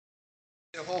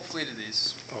A whole fleet of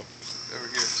these over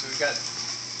here. So we've got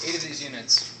 8 of these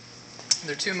units.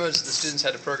 There are 2 modes that the students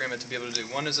had to program it to be able to do.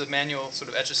 One is a manual sort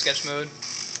of etch-a-sketch mode,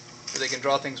 where they can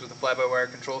draw things with a fly-by-wire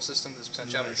control system, this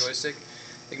potentiometer joystick.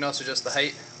 They can also adjust the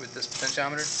height with this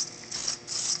potentiometer.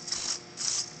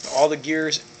 all the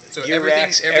gears, So gear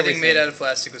racks, everything made out of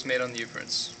plastic was made on the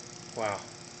uPrints. Wow.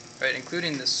 Right,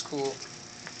 including this cool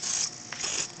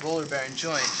roller bearing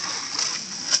joint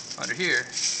under here,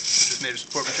 which is made of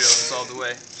support material dissolved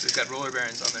away. So we've got roller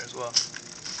bearings on there as well.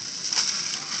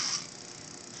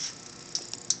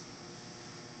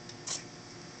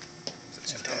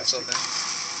 Fantastic.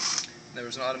 There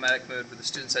was an automatic mode where the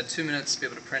students had 2 minutes to be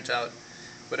able to print out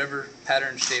whatever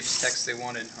pattern, shapes, text they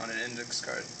wanted on an index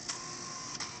card.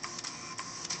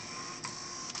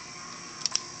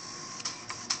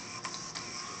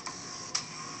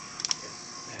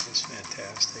 That is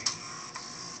fantastic.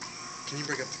 Can you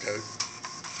bring up the code?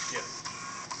 Yeah.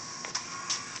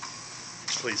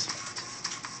 Please.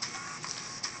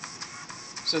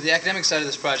 So the academic side of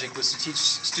this project was to teach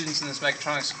students in this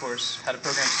mechatronics course how to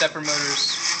program stepper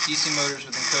motors, DC motors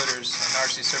with encoders, and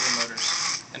RC servo motors,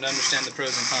 and to understand the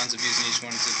pros and cons of using each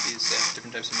one of these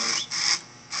different types of motors.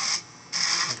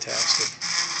 Fantastic.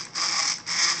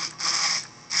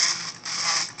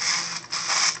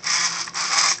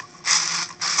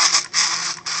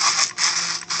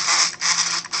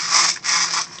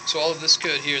 So all of this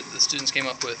code here that the students came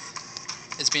up with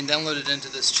is being downloaded into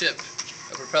this chip,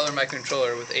 a propeller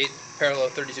microcontroller with 8 parallel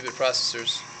 32-bit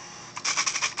processors,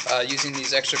 using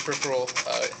these extra peripheral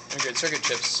integrated circuit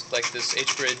chips like this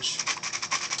H-bridge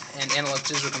and analog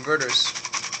to digital converters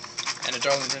and a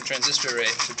Darwin transistor array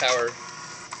to power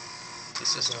the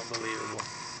system. Unbelievable.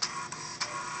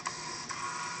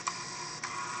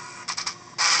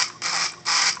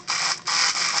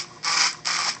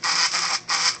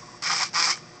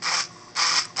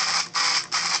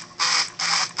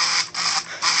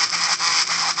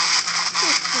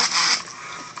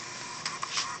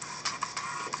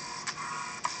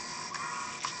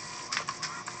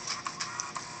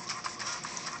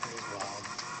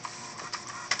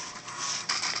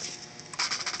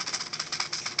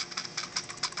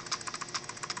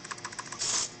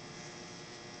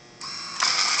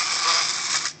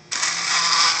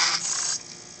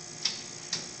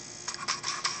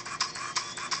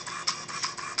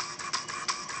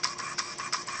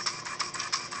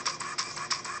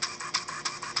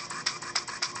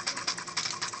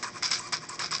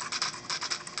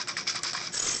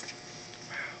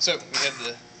 So we have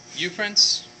the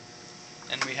uPrints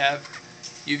and we have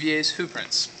UVA's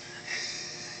uPrints.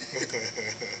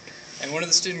 And one of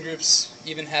the student groups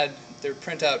even had their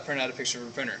print out a picture of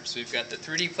a printer. So we've got the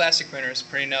 3D plastic printers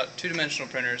printing out 2-dimensional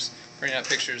printers, printing out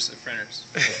pictures of printers.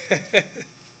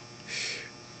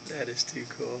 That is too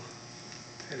cool.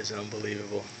 That is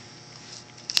unbelievable.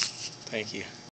 Thank you.